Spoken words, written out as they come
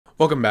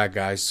Welcome back,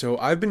 guys. So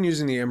I've been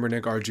using the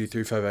Anbernic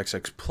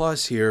RG35XX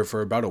Plus here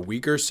for about a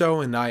week or so,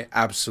 and I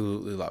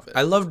absolutely love it.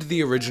 I loved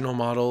the original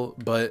model,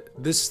 but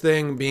this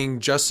thing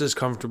being just as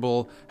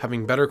comfortable,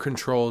 having better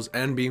controls,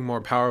 and being more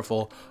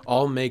powerful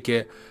all make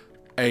it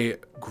a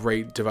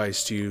great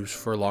device to use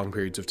for long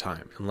periods of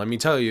time. And let me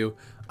tell you,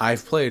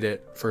 I've played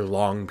it for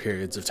long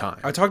periods of time.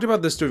 I talked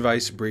about this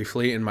device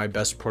briefly in my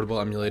best portable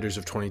emulators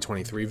of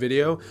 2023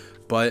 video,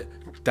 but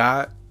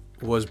that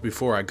was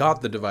before I got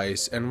the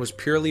device and was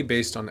purely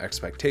based on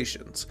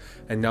expectations.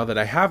 And now that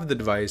I have the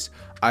device,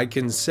 I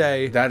can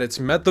say that it's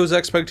met those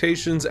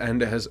expectations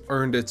and it has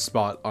earned its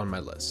spot on my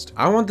list.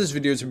 I want this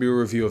video to be a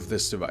review of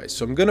this device,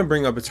 so I'm gonna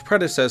bring up its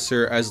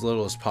predecessor as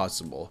little as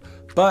possible.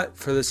 But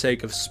for the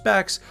sake of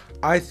specs,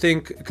 I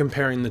think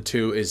comparing the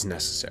two is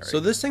necessary. So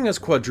this thing has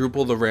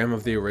quadruple the RAM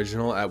of the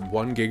original at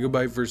 1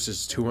 GB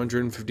versus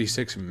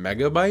 256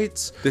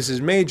 megabytes. This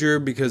is major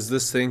because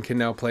this thing can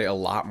now play a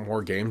lot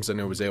more games than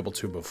it was able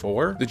to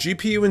before. The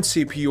GPU and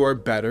CPU are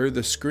better,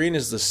 the screen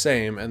is the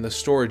same, and the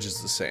storage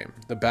is the same.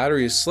 The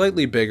battery is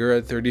slightly bigger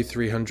at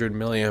 3300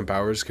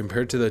 mAh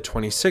compared to the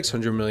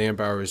 2600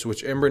 mAh,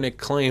 which Embernic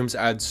claims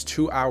adds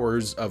 2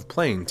 hours of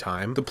playing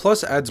time. The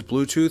Plus adds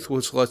Bluetooth,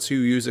 which lets you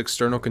use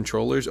external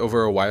controllers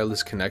over a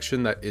wireless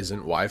connection that isn't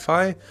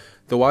Wi-Fi.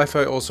 The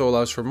Wi-Fi also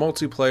allows for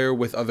multiplayer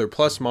with other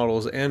Plus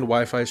models and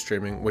Wi-Fi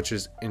streaming, which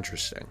is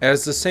interesting. It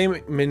has the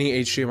same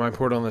mini HDMI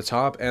port on the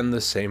top and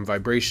the same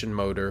vibration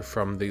motor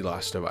from the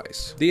last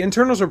device. The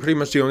internals are pretty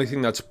much the only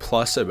thing that's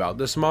plus about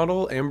this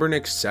model.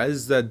 Anbernic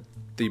says that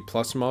the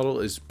Plus model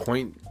is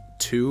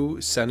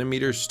 0.2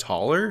 centimeters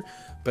taller,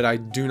 but I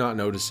do not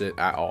notice it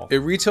at all. It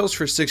retails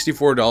for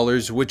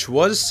 $64, which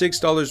was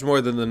 $6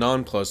 more than the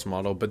non-Plus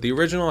model, but the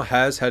original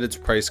has had its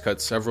price cut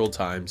several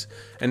times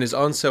and is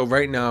on sale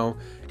right now,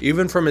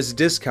 even from its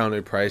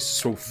discounted price.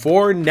 So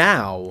for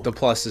now, the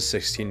Plus is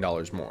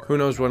 $16 more. Who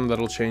knows when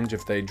that'll change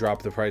if they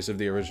drop the price of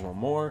the original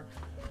more.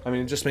 I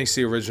mean, it just makes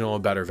the original a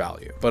better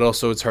value, but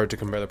also it's hard to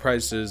compare the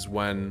prices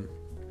when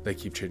they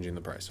keep changing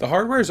the price. The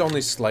hardware is only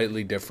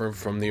slightly different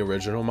from the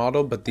original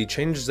model, but the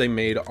changes they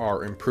made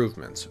are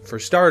improvements. For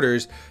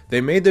starters,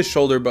 they made the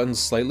shoulder buttons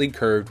slightly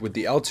curved with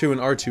the L2 and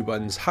R2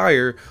 buttons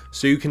higher,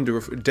 so you can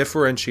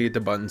differentiate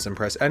the buttons and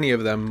press any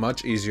of them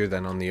much easier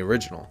than on the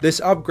original. This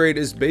upgrade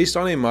is based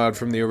on a mod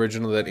from the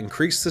original that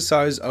increased the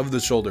size of the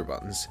shoulder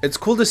buttons. It's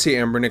cool to see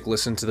Anbernic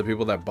listen to the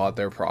people that bought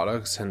their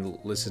products and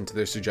listen to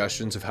their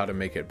suggestions of how to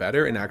make it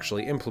better and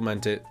actually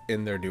implement it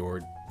in their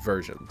newer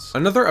versions.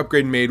 Another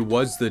upgrade made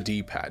was the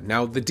D-pad.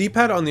 Now, the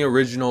D-pad on the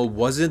original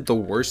wasn't the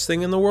worst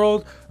thing in the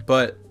world,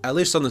 but at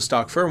least on the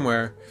stock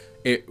firmware,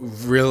 it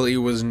really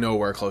was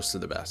nowhere close to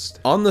the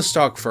best. On the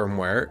stock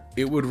firmware,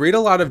 it would read a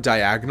lot of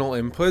diagonal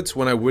inputs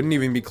when I wouldn't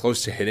even be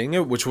close to hitting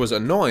it, which was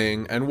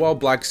annoying, and while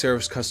Black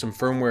Seraph's custom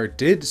firmware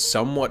did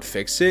somewhat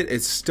fix it,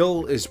 it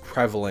still is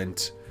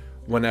prevalent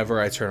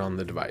whenever I turn on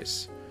the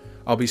device.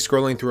 I'll be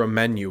scrolling through a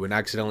menu and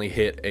accidentally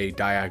hit a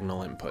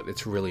diagonal input.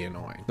 It's really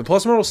annoying. The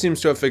Plus model seems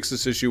to have fixed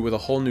this issue with a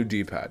whole new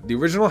D-pad. The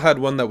original had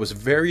one that was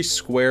very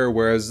square,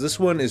 whereas this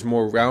one is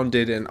more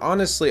rounded, and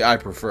honestly, I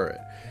prefer it.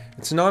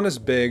 It's not as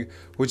big,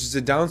 which is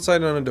a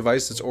downside on a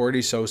device that's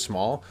already so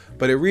small,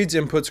 but it reads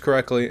inputs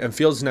correctly and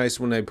feels nice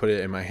when I put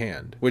it in my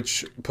hand,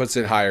 which puts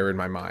it higher in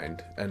my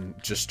mind and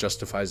just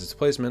justifies its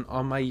placement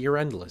on my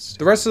year-end list.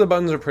 The rest of the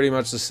buttons are pretty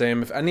much the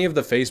same. If any of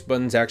the face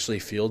buttons actually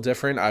feel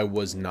different, I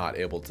was not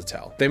able to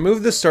tell. They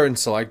moved the start and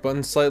select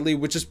button slightly,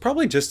 which is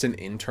probably just an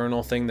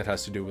internal thing that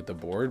has to do with the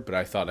board, but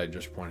I thought I'd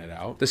just point it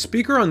out. The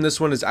speaker on this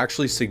one is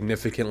actually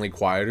significantly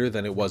quieter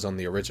than it was on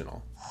the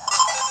original.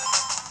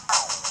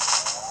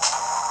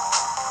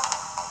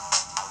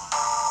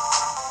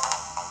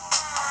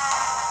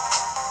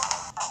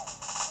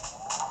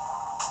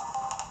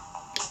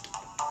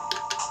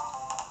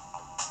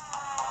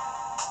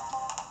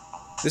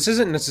 This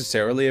isn't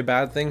necessarily a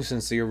bad thing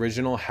since the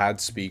original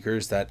had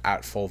speakers that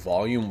at full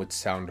volume would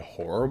sound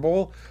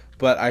horrible,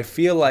 but I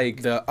feel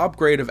like the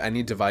upgrade of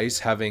any device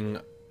having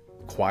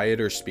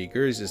quieter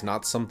speakers is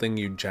not something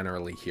you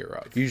generally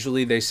hear of.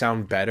 Usually they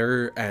sound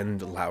better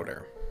and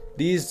louder.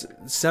 These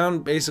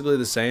sound basically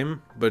the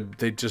same, but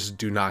they just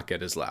do not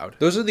get as loud.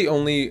 Those are the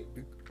only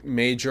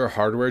major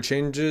hardware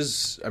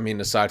changes. I mean,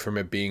 aside from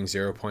it being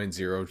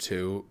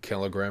 0.02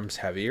 kilograms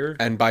heavier,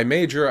 and by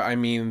major I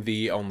mean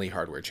the only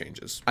hardware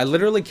changes. I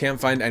literally can't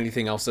find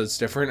anything else that's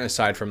different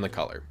aside from the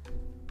color.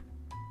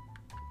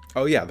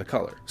 Oh yeah, the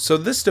color. So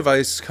this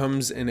device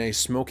comes in a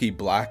smoky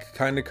black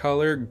kind of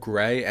color,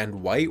 gray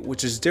and white,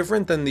 which is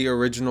different than the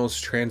original's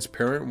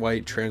transparent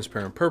white,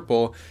 transparent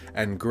purple,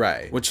 and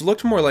gray, which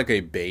looked more like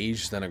a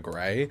beige than a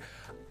gray.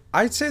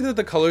 I'd say that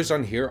the colors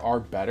on here are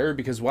better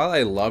because while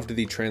I loved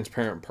the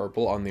transparent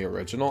purple on the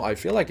original, I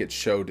feel like it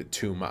showed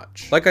too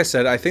much. Like I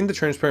said, I think the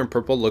transparent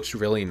purple looks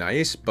really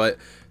nice, but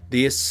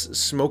this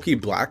smoky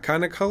black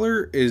kind of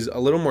color is a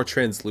little more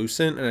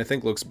translucent and I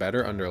think looks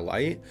better under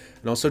light,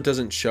 and also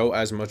doesn't show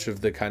as much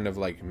of the kind of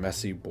like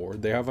messy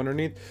board they have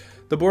underneath.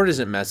 The board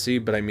isn't messy,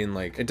 but I mean,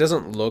 like, it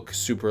doesn't look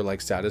super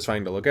like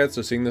satisfying to look at.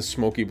 So seeing this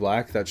smoky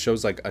black that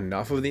shows like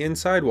enough of the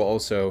inside while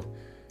also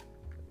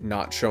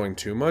not showing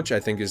too much, I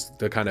think is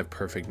the kind of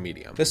perfect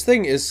medium. This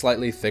thing is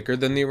slightly thicker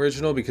than the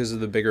original because of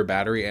the bigger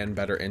battery and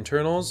better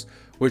internals,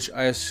 which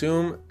I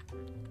assume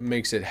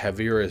makes it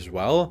heavier as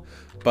well.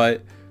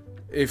 But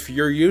if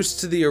you're used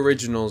to the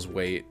original's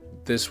weight,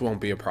 this won't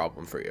be a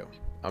problem for you.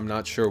 I'm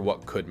not sure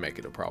what could make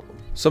it a problem.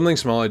 Something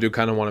small I do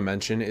kind of want to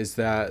mention is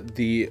that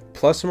the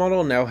Plus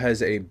model now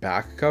has a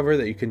back cover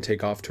that you can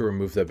take off to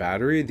remove the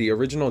battery. The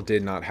original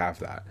did not have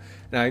that.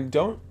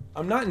 And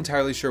I'm not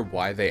entirely sure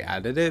why they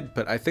added it,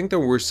 but I think there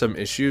were some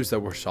issues that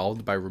were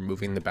solved by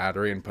removing the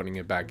battery and putting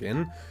it back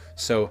in.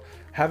 So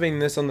having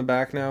this on the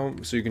back now,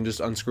 so you can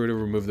just unscrew to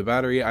remove the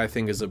battery, I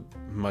think is a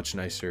much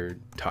nicer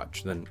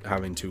touch than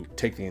having to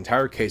take the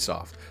entire case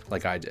off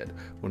like I did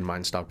when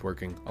mine stopped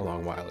working a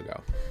long while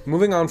ago.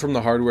 Moving on from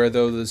the hardware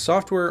though, the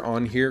software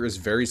on here is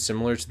very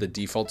similar to the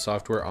default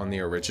software on the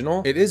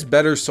original. It is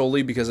better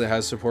solely because it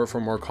has support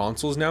for more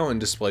consoles now and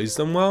displays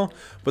them well,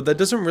 but that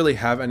doesn't really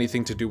have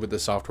anything to do with the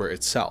software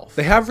itself.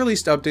 They have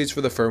released updates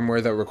for the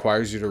firmware that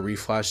requires you to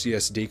reflash the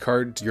SD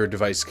card your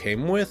device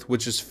came with,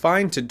 which is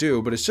fine to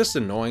do, but it's just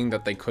annoying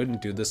that they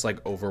couldn't do this like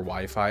over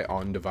Wi-Fi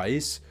on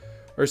device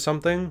or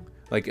something,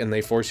 like, and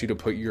they force you to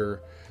put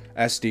your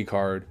SD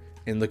card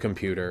in the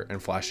computer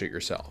and flash it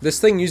yourself. This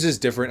thing uses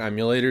different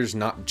emulators,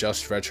 not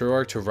just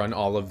RetroArch, to run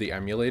all of the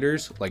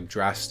emulators, like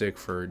Drastic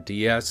for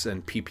DS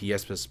and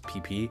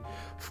PPSP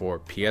for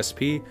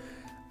PSP.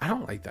 I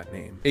don't like that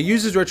name. It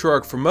uses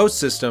RetroArch for most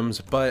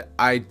systems, but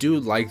I do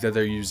like that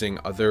they're using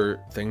other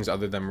things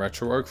other than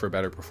RetroArch for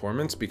better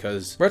performance,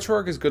 because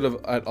RetroArch is good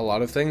at a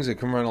lot of things. It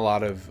can run a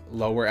lot of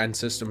lower end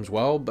systems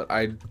well, but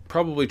I'd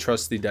probably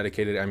trust the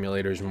dedicated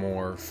emulators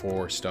more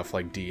for stuff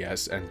like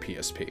DS and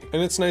PSP.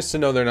 And it's nice to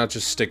know they're not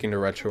just sticking to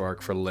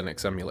RetroArch for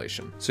Linux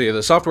emulation. So yeah,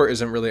 the software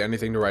isn't really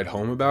anything to write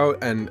home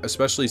about, and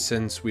especially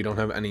since we don't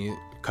have any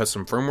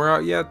custom firmware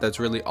out yet, that's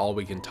really all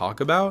we can talk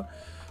about.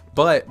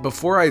 But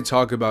before I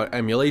talk about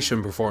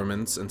emulation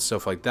performance and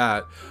stuff like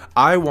that,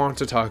 I want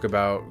to talk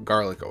about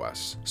Garlic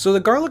OS. So the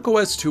Garlic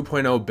OS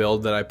 2.0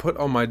 build that I put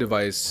on my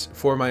device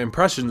for my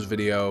impressions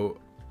video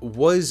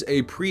was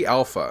a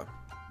pre-alpha,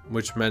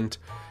 which meant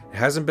it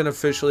hasn't been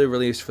officially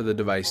released for the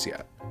device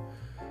yet,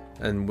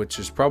 and which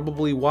is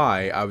probably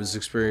why I was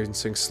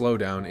experiencing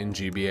slowdown in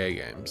GBA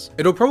games.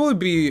 It'll probably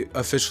be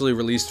officially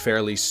released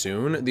fairly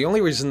soon. The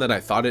only reason that I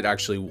thought it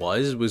actually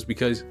was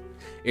because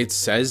it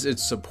says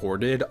it's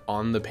supported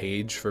on the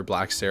page for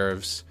Black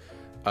Seraph's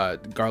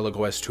Garlic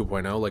OS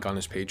 2.0, like on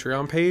his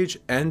Patreon page,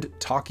 and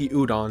Taki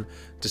Udon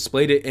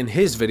displayed it in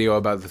his video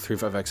about the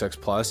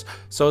 35XX Plus.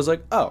 So I was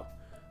like, oh,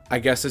 I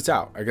guess it's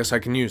out. I guess I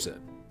can use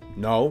it.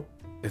 No,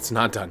 it's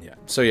not done yet.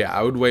 So yeah,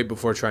 I would wait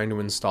before trying to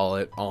install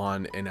it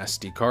on an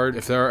SD card.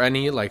 If there are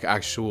any like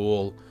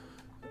actual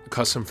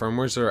custom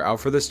firmwares that are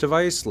out for this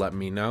device, let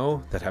me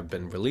know that have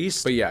been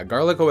released. But yeah,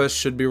 Garlic OS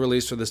should be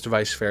released for this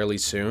device fairly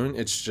soon.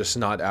 It's just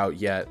not out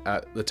yet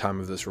at the time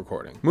of this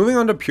recording. Moving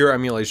on to pure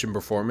emulation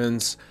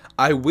performance,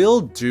 I will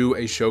do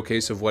a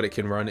showcase of what it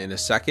can run in a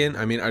second.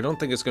 I mean, I don't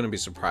think it's going to be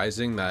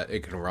surprising that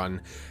it can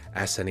run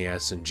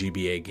SNES and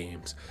GBA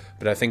games,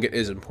 but I think it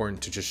is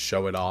important to just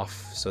show it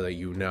off so that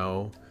you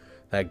know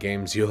that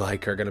games you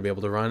like are going to be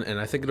able to run, and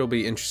I think it'll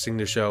be interesting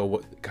to show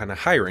what kind of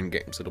higher end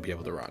games it'll be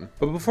able to run.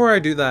 But before I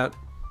do that,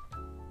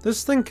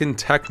 this thing can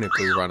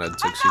technically run at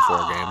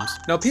 64 games.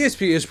 Now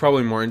PSP is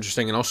probably more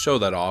interesting, and I'll show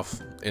that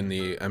off in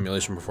the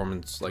emulation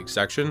performance like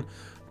section,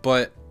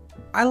 but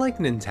I like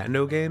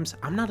Nintendo games.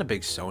 I'm not a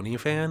big Sony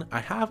fan. I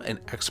have an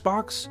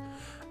Xbox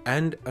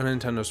and a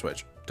Nintendo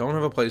Switch. Don't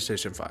have a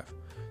PlayStation 5.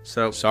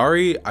 So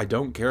sorry, I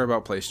don't care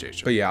about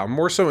PlayStation. But yeah, I'm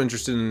more so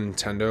interested in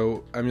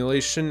Nintendo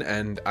emulation,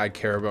 and I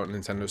care about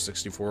Nintendo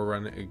 64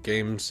 run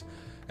games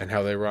and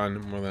how they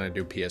run more than I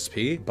do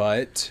PSP.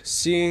 But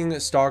seeing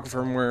stock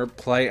firmware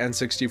play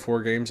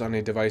N64 games on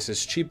a device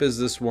as cheap as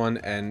this one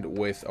and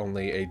with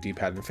only a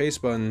D-pad and face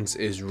buttons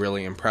is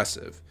really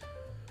impressive.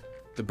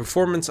 The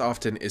performance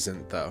often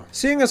isn't though.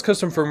 Seeing as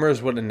custom firmware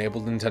is what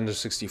enabled Nintendo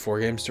 64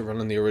 games to run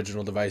on the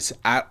original device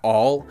at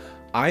all,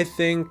 I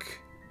think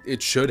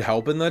it should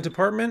help in that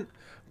department,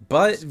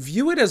 but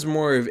view it as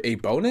more of a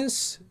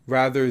bonus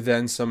rather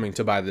than something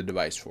to buy the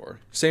device for.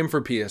 Same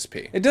for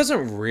PSP. It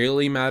doesn't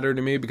really matter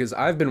to me because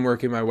I've been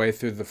working my way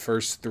through the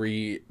first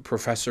 3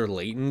 Professor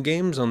Layton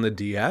games on the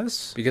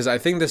DS, because I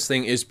think this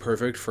thing is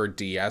perfect for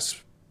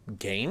DS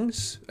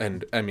games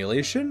and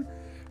emulation.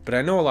 But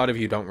I know a lot of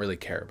you don't really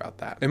care about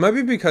that. It might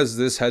be because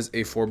this has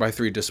a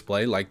 4x3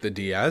 display like the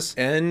DS,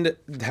 and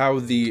how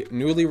the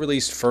newly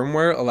released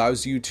firmware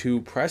allows you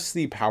to press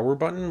the power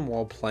button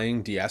while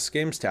playing DS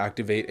games to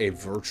activate a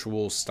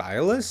virtual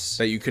stylus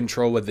that you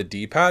control with the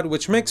D-pad,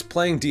 which makes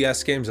playing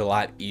DS games a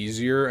lot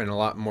easier and a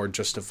lot more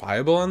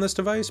justifiable on this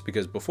device,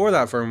 because before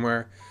that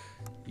firmware,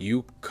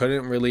 you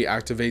couldn't really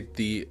activate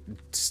the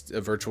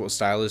virtual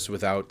stylus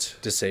without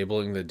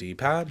disabling the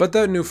D-pad. But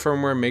that new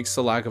firmware makes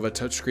the lack of a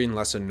touchscreen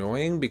less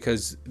annoying,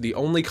 because the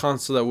only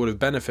console that would have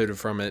benefited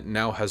from it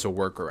now has a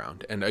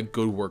workaround, and a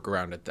good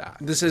workaround at that.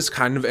 This is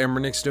kind of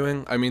Anbernic's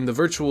doing. I mean, the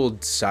virtual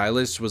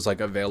stylus was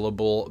like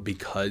available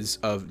because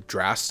of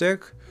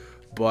Drastic,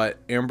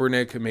 but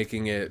Anbernic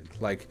making it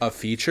like a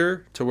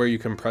feature to where you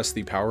can press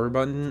the power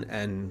button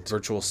and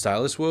virtual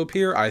stylus will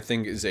appear, I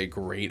think is a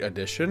great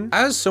addition.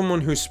 As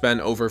someone who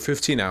spent over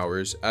 15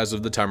 hours as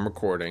of the time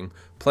recording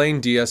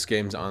playing DS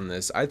games on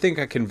this, I think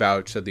I can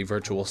vouch that the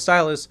virtual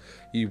stylus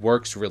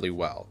works really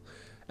well.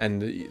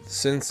 And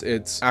since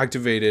it's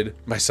activated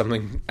by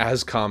something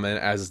as common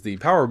as the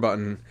power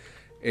button,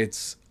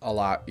 it's a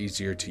lot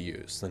easier to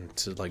use than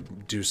to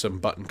like do some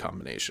button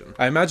combination.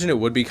 I imagine it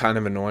would be kind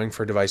of annoying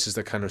for devices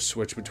that kind of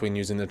switch between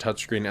using the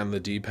touchscreen and the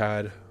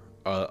D-pad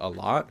a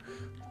lot,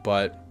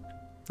 but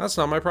that's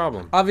not my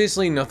problem.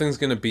 Obviously, nothing's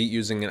gonna beat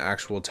using an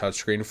actual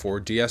touchscreen for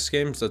DS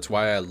games. That's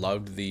why I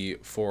loved the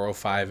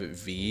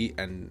 405V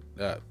and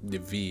the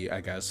V,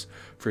 I guess,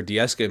 for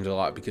DS games a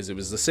lot, because it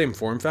was the same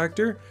form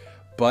factor,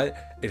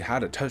 but it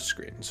had a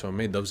touchscreen, so it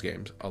made those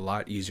games a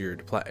lot easier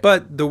to play.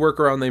 But the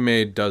workaround they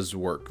made does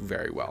work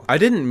very well. I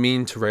didn't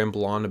mean to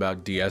ramble on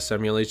about DS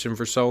emulation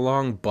for so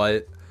long,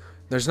 but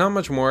there's not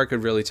much more I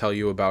could really tell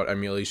you about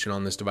emulation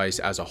on this device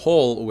as a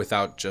whole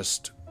without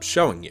just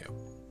showing you.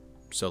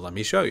 So let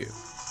me show you.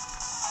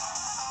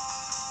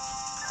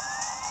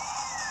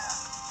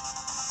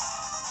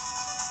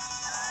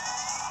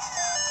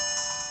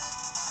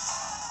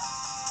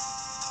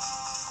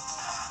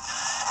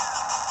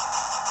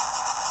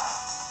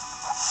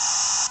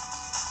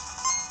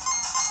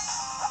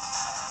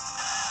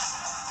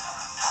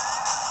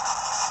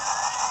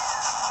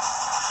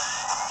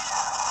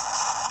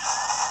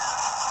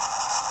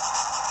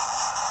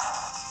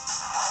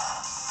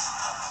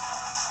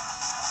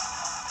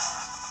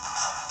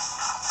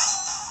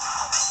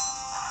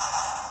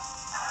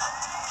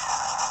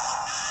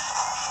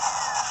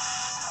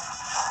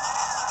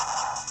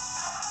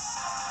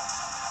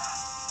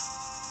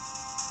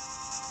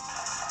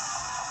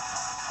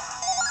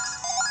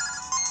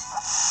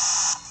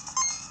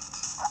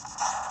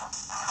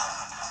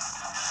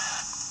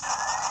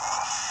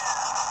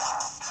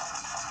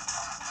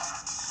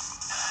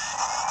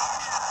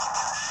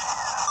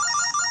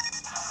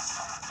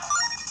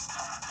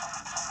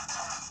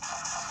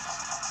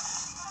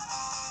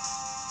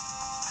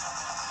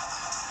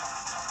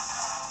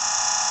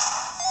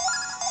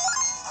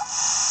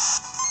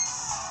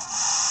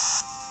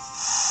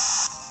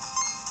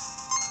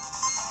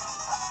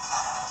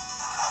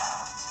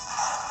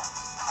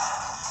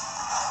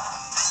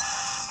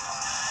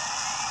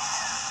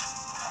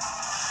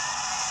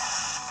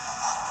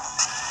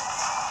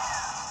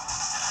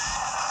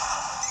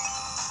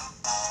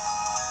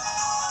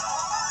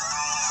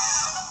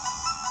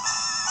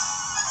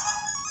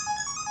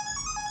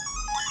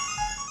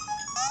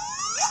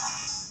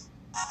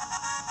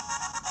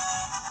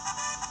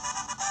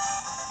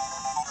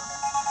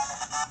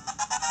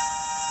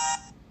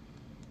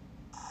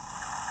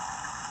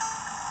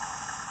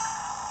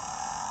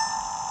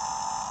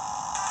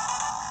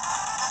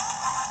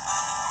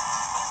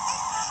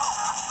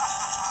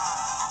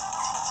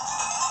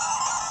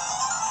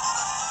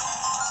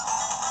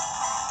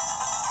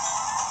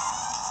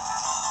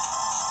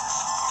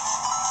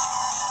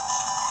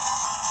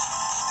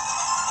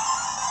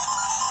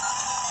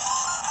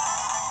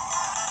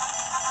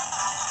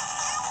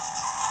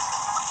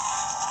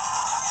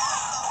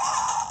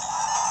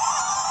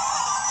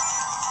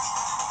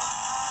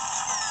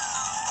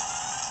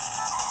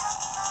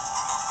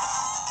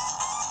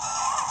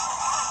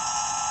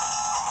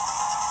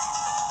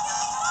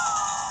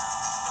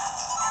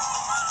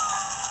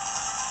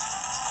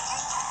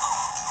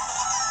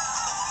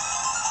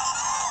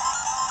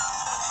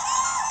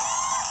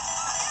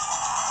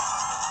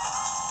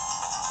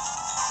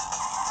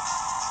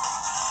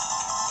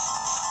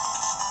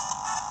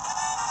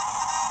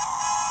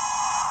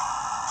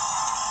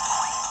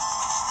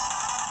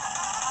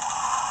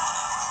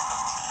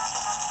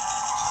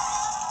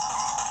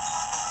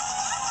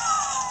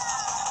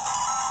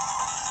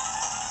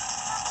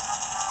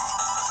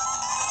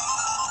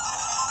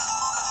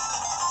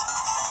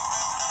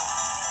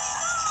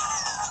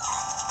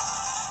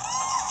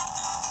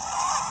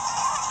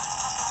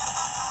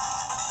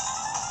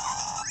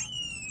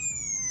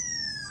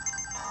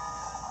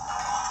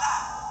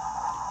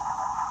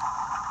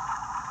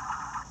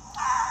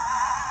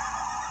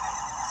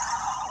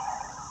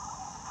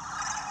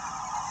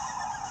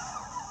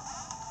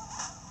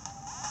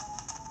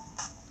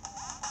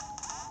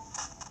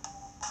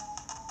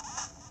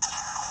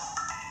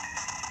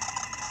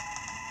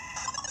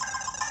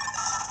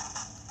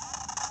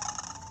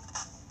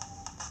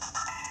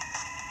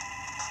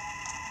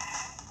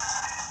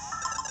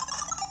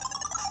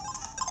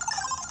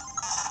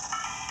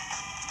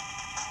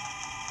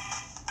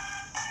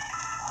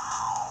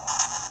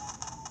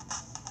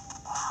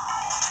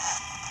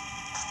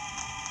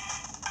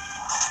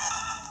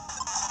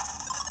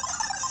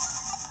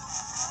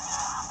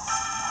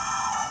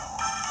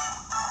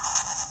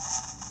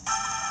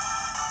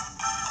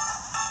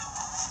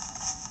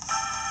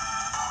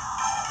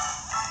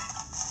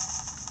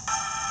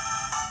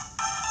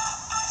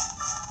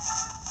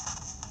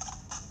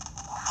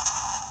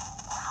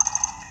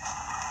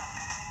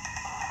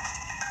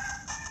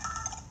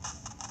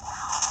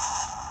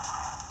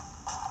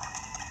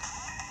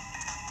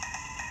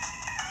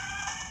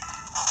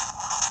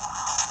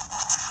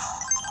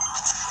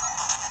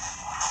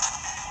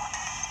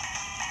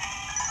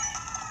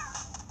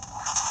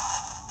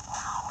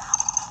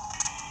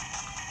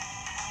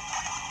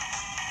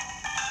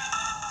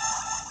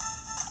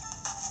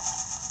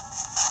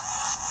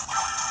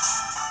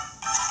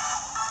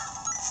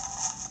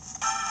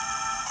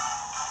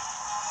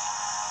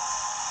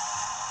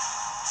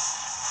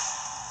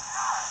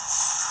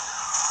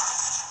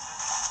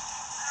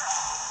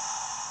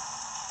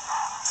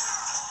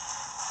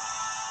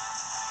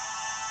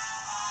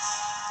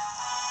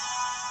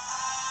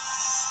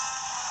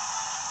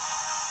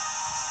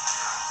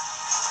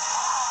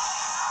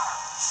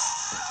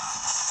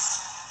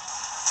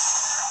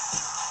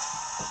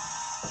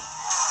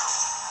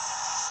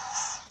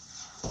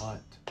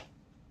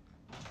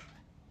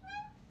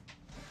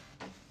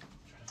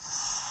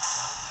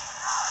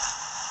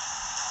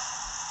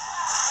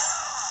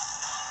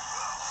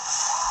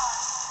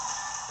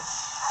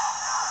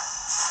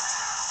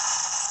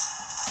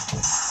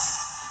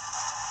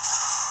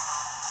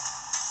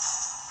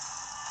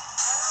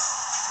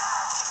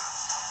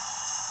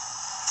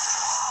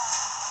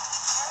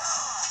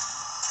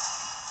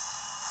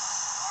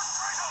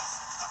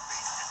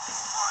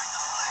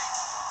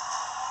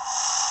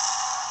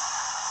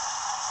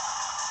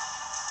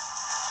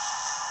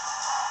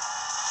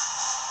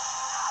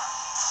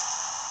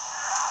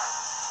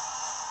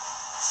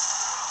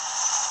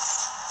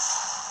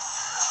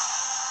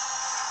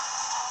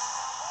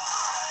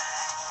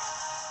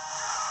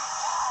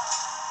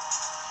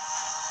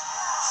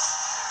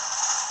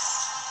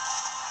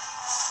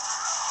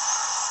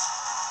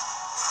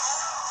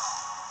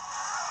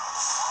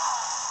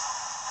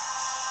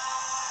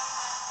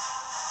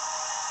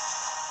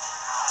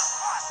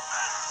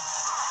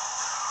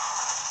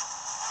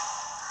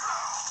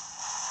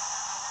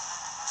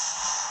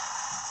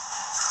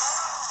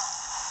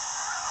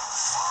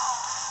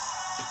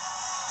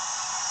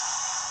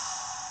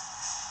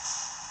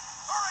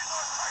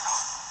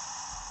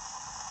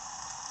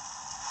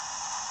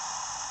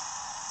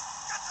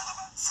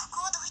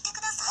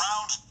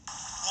 Round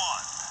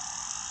one.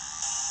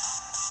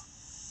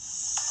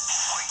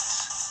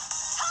 Fight.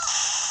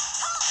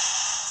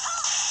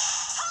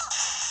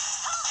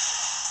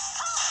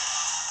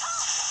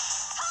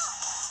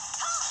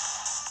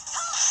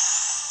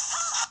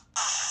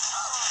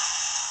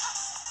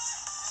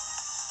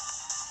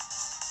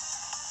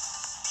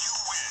 You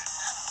win.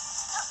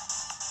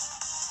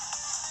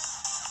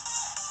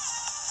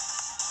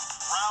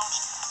 Round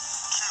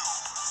two.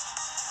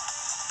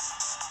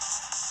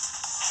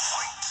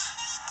 Fight.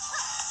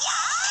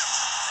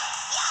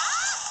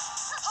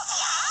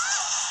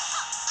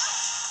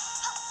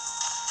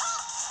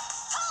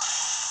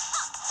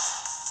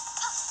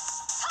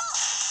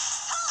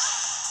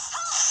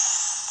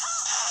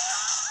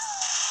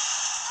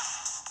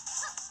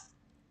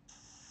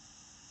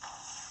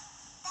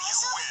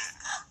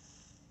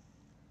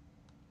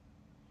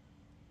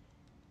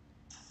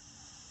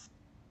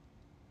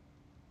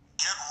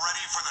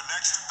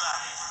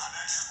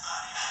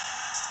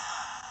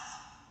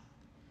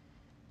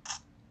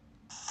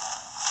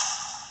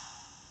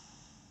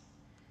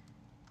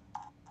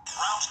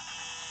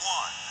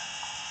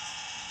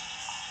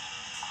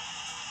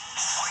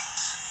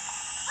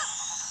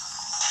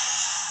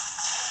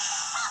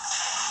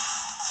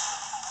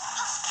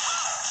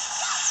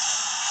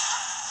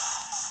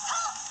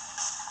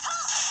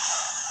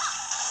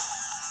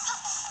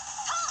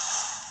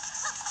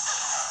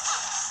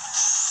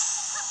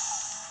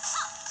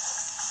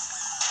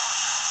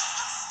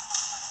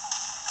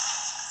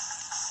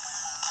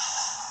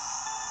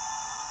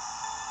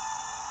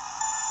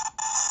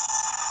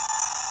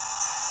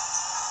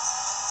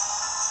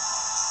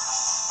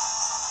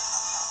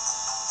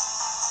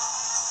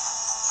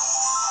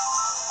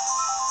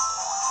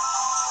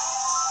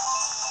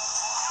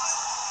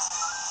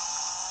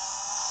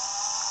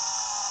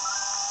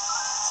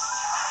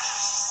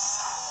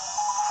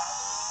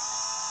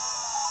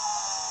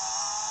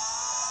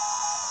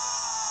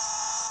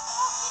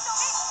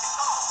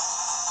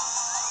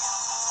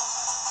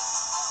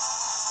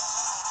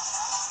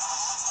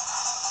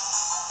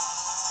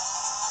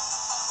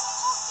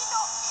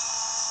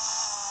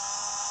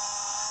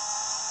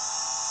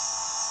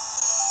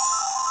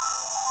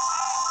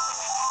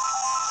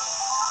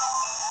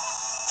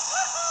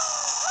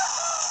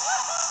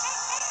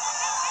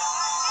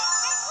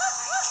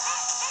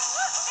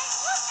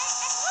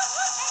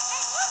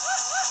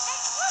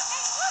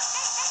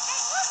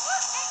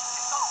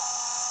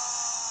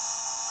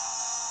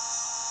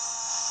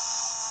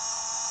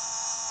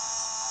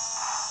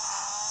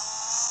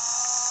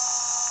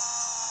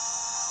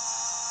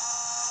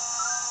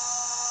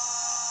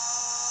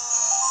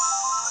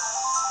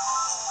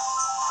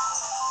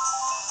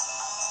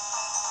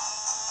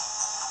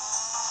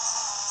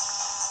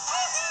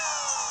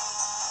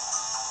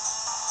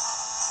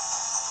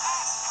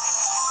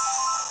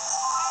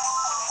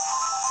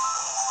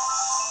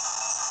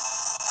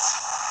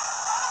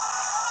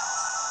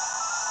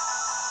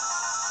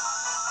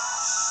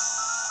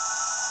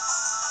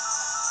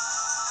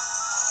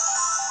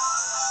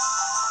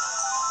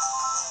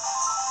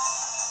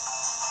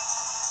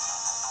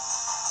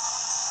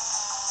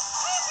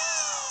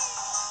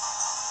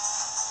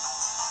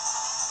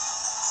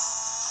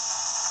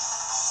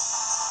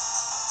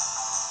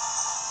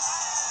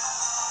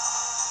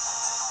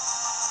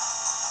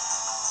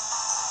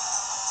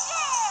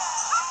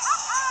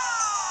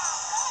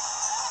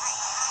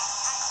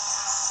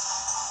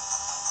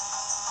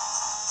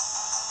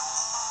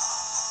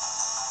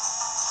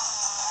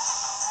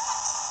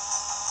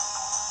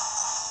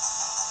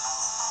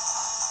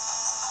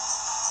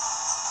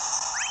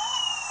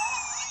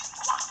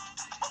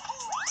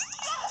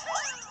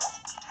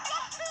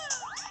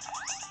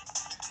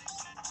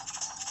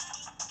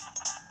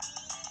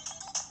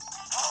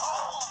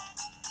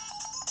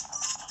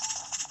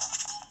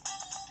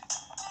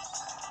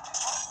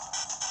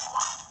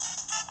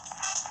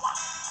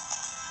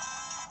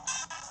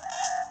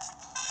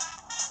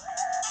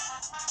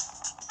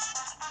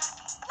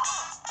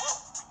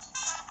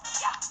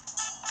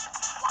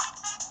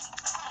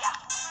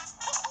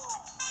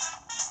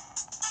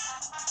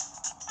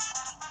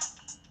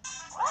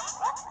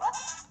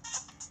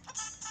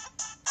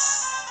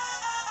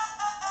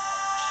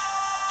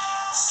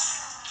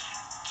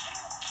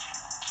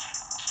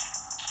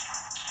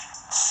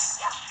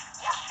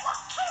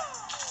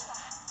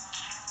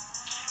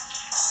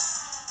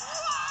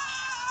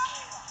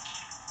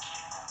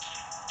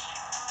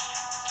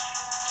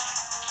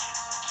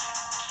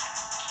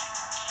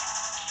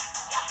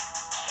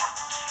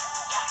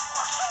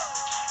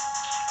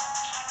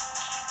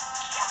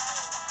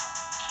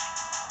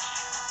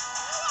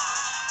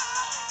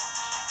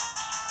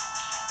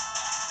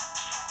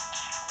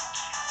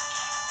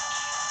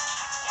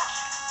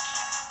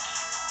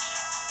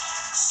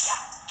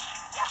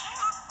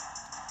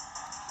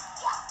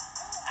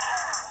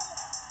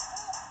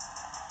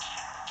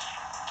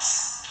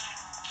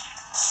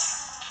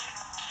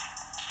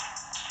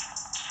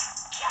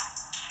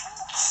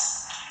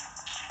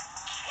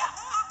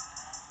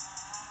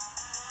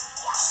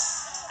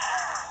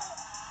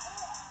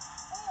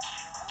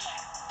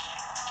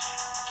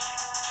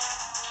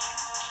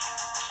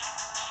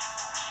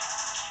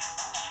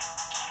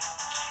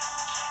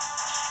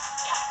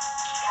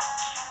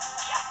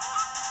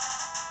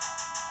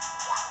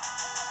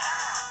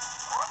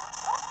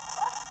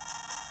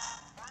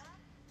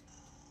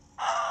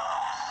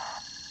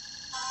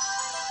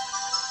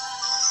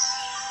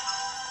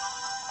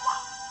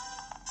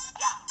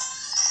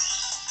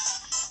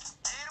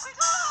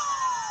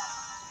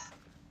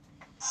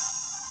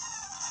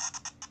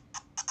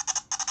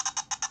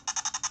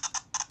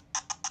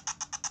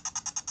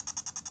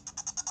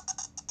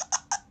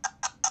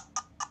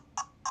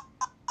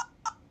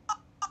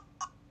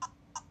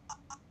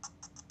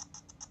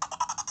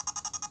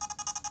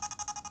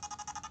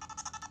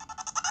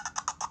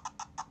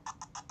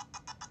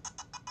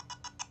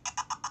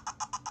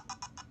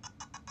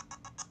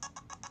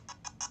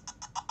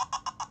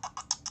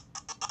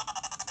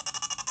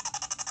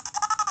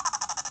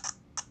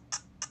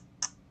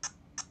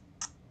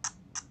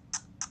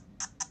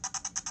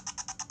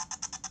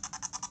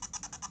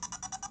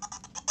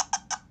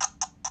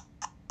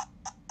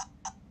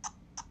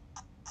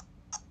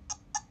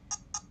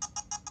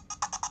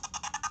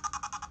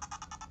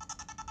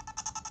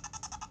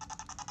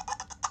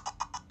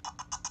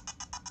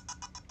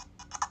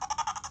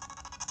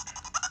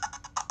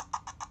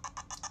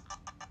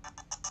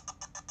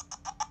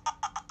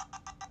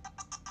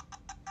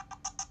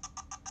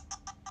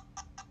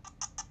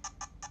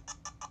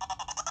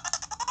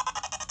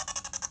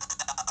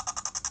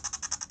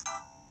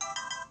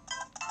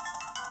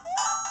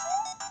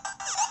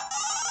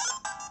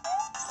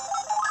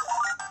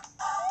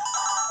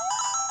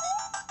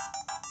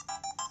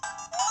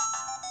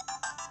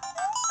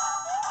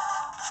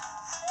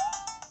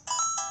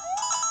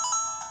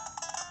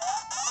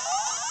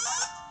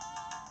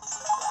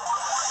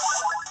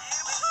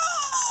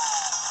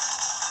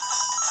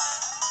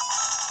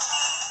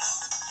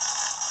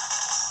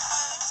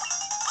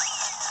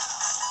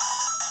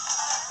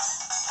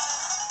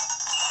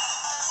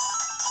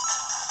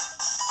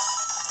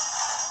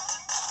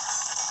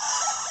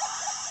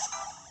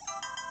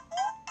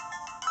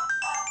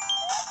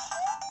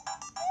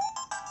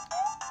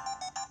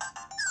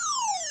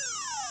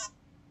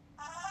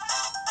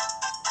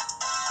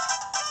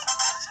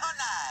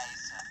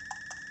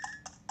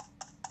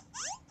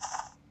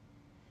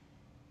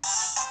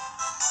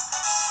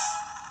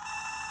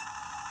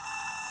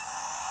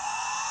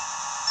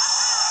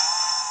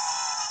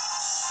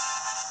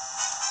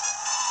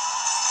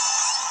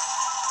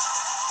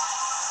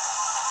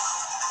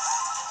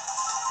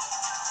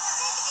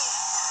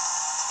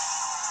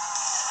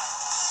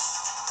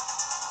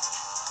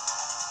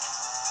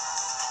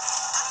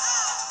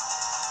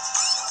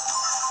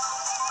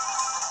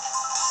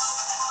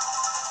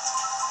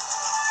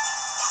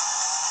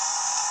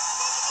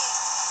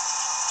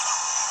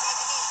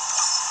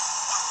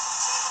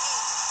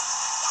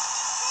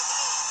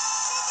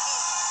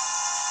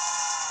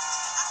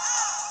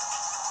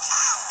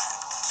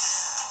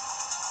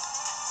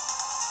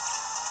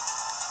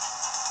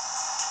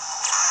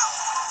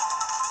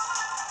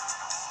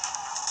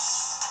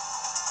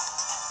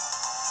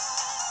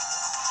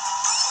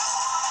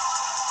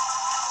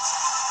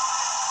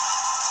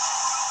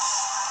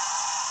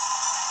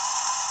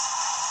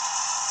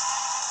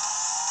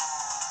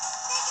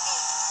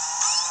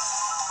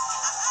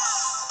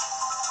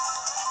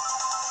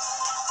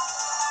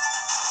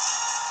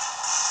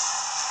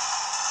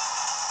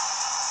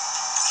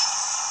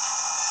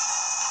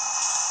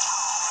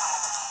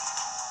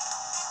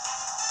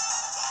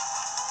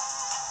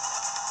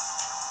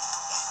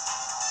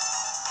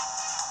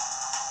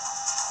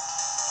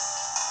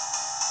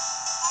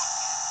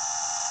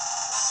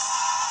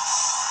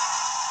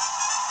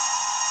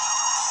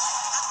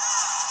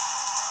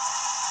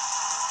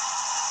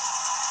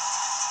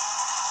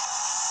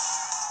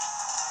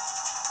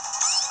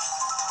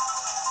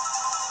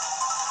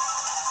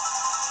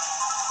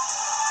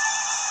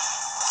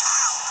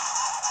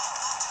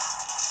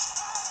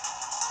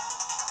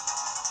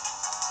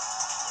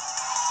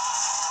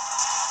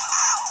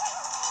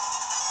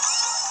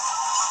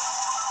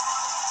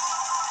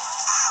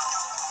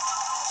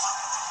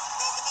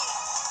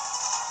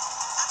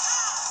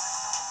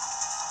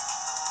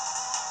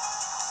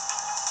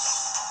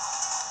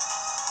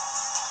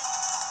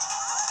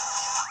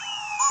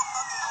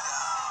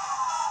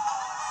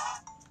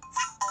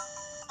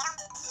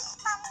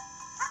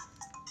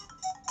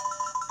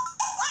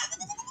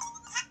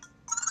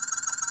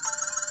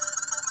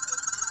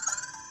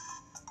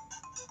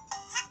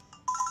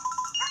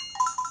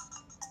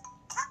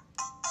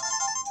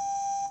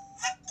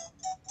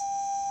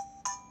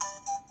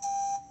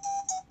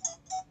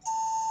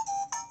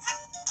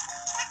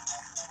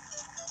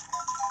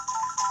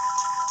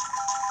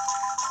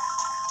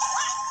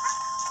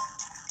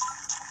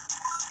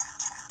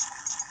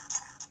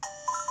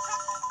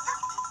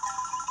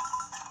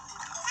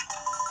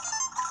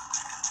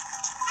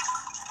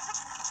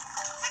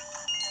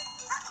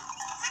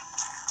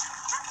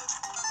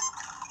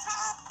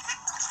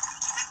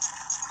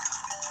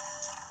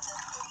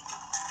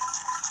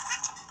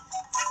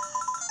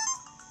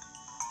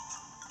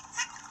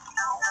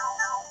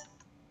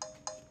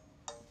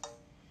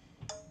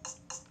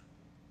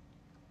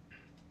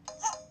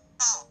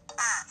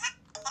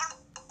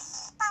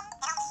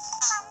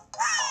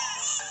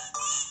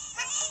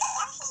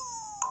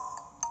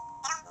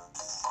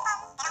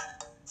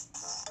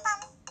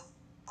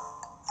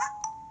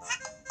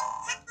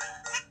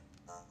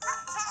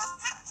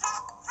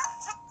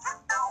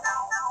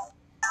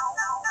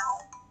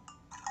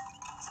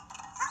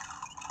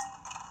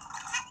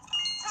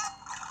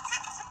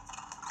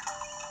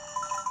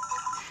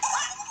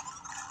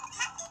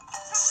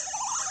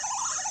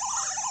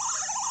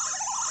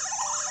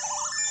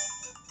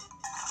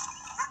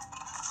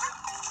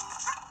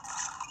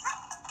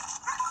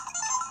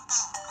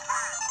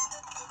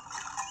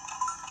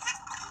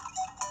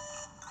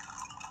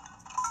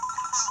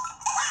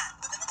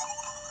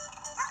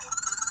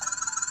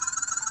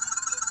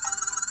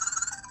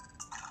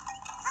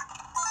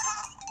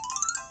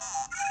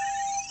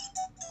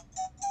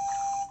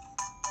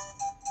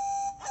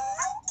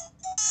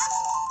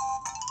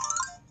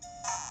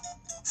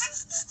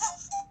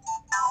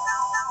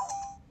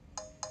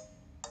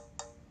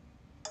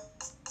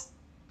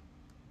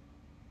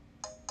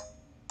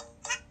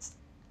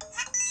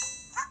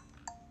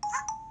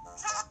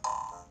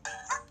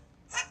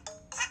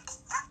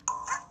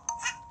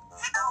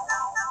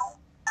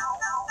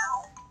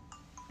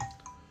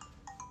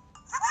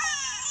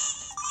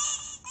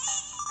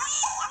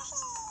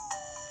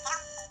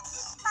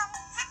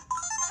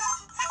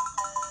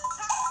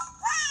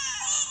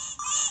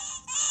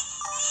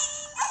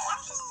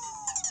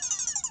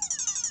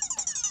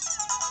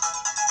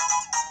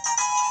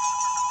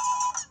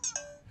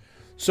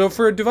 So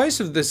for a device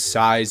of this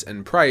size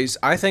and price,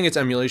 I think its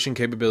emulation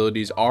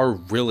capabilities are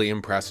really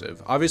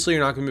impressive. Obviously,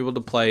 you're not going to be able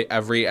to play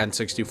every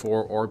N64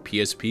 or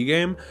PSP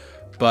game,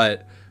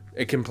 but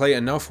it can play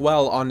enough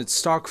well on its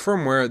stock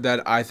firmware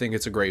that I think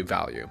it's a great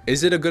value.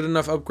 Is it a good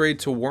enough upgrade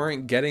to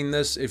warrant getting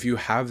this if you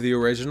have the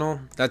original?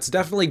 That's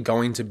definitely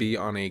going to be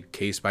on a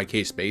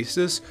case-by-case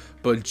basis,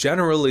 but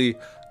generally,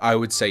 I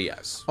would say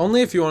yes.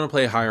 Only if you want to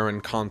play higher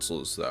end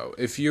consoles though.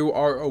 If you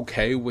are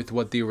okay with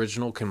what the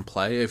original can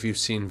play, if you've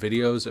seen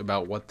videos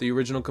about what the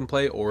original can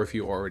play, or if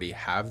you already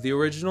have the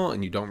original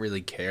and you don't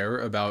really care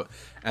about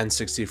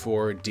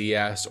N64,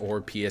 DS,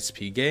 or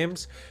PSP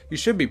games, you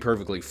should be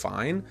perfectly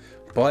fine.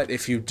 But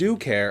if you do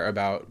care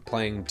about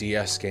playing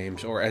DS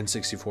games or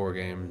N64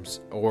 games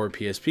or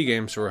PSP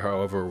games for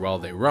however well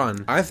they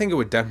run, I think it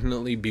would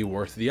definitely be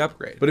worth the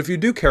upgrade. But if you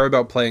do care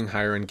about playing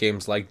higher end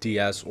games like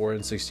DS or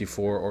N64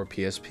 or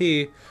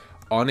PSP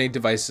on a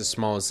device as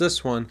small as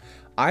this one,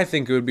 I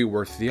think it would be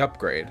worth the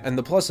upgrade. And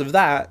the plus of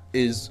that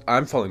is,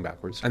 I'm falling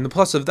backwards. And the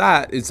plus of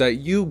that is that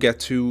you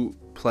get to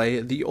play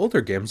the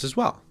older games as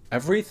well.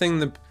 Everything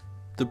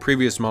the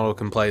previous model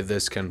can play,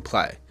 this can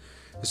play.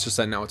 It's just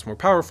that now it's more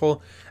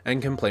powerful and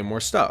can play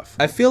more stuff.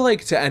 I feel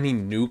like to any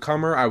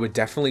newcomer, I would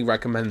definitely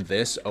recommend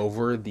this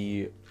over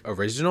the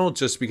original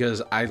just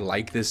because I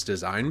like this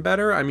design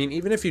better. I mean,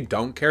 even if you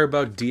don't care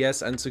about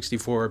DS,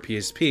 N64, or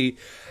PSP,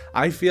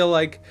 I feel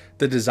like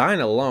the design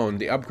alone,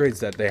 the upgrades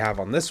that they have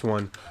on this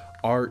one,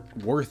 are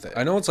worth it.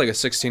 I know it's like a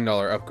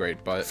 $16 upgrade,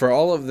 but for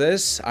all of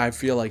this, I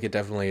feel like it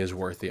definitely is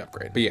worth the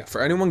upgrade. But yeah,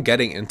 for anyone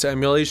getting into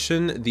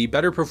emulation, the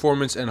better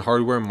performance and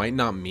hardware might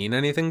not mean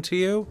anything to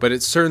you, but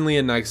it's certainly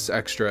a nice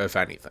extra if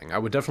anything. I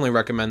would definitely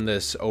recommend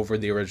this over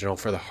the original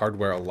for the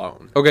hardware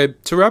alone. Okay,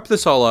 to wrap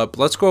this all up,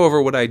 let's go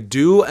over what I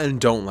do and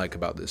don't like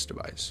about this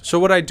device. So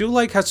what I do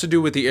like has to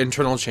do with the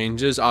internal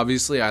changes.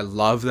 Obviously, I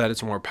love that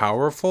it's more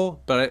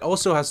powerful, but it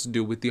also has to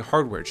do with the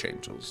hardware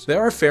changes. They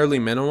are fairly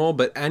minimal,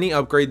 but any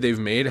upgrade they've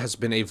made has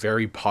been a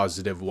very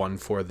positive one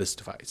for this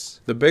device.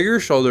 The bigger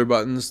shoulder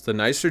buttons, the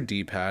nicer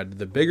D-pad,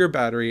 the bigger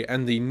battery,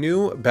 and the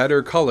new,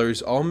 better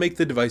colors all make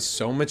the device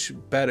so much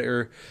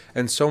better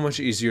and so much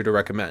easier to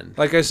recommend.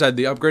 Like I said,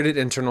 the upgraded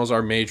internals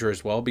are major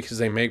as well because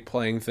they make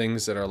playing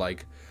things that are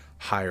like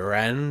higher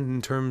end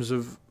in terms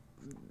of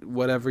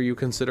whatever you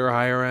consider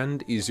higher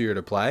end easier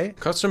to play.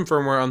 Custom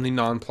firmware on the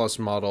non-plus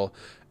model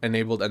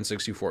enabled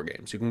N64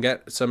 games. You can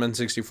get some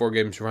N64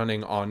 games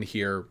running on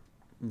here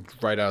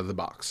right out of the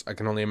box. I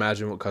can only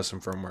imagine what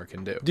custom firmware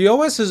can do. The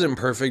OS isn't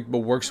perfect, but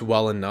works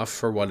well enough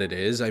for what it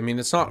is. I mean,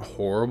 it's not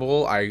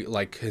horrible. I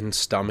like can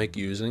stomach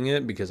using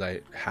it because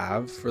I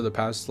have for the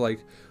past like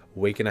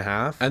week and a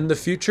half. And the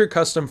future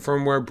custom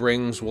firmware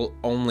brings will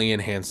only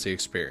enhance the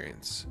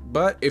experience.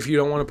 But if you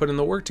don't want to put in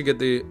the work to get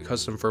the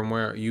custom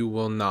firmware, you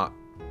will not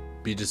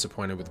be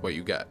disappointed with what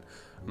you get.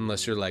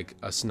 Unless you're like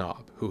a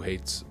snob who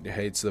hates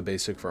the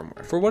basic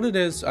firmware. For what it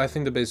is, I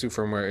think the basic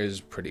firmware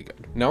is pretty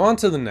good. Now on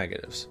to the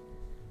negatives.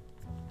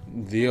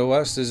 The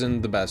OS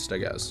isn't the best, I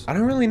guess. I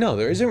don't really know.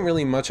 There isn't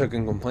really much I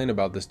can complain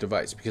about this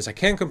device because I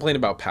can't complain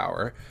about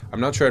power. I'm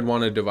not sure I'd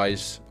want a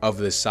device of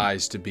this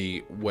size to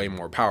be way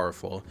more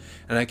powerful.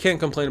 And I can't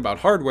complain about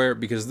hardware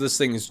because this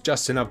thing is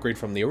just an upgrade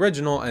from the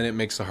original and it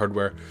makes the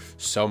hardware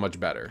so much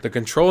better. The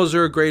controls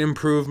are a great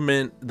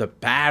improvement. The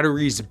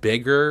battery's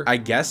bigger. I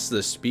guess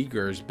the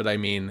speakers, but I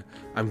mean,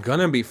 I'm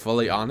gonna be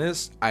fully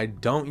honest. I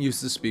don't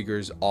use the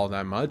speakers all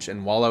that much.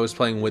 And while I was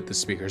playing with the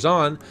speakers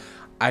on,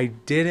 I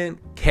didn't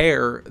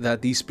care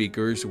that these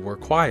speakers were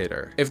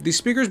quieter. If the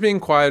speakers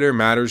being quieter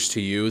matters to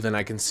you, then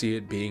I can see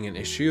it being an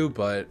issue,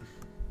 but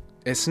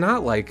it's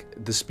not like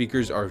the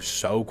speakers are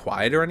so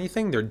quiet or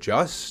anything. They're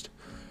just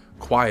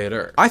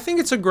quieter. I think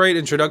it's a great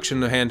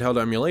introduction to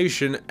handheld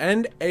emulation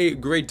and a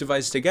great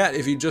device to get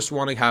if you just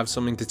want to have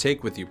something to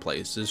take with you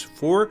places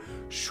for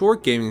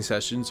short gaming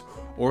sessions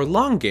or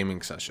long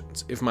gaming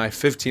sessions. If my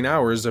 15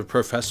 hours of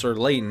Professor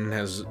Layton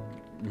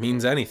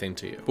means anything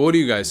to you. But what do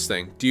you guys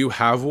think? Do you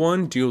have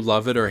one? Do you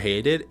love it or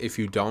hate it? If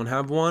you don't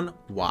have one,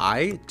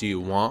 why? Do you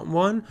want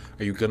one?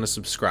 Are you gonna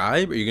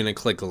subscribe? Are you gonna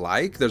click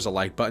like? There's a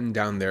like button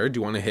down there. Do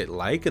you want to hit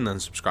like and then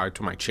subscribe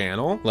to my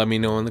channel? Let me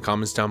know in the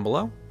comments down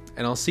below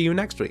and I'll see you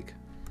next week.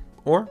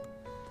 Or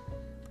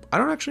I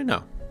don't actually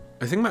know.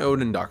 I think my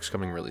Odin dock's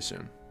coming really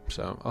soon,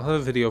 so I'll have a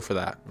video for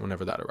that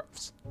whenever that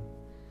arrives.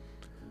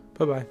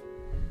 Bye bye.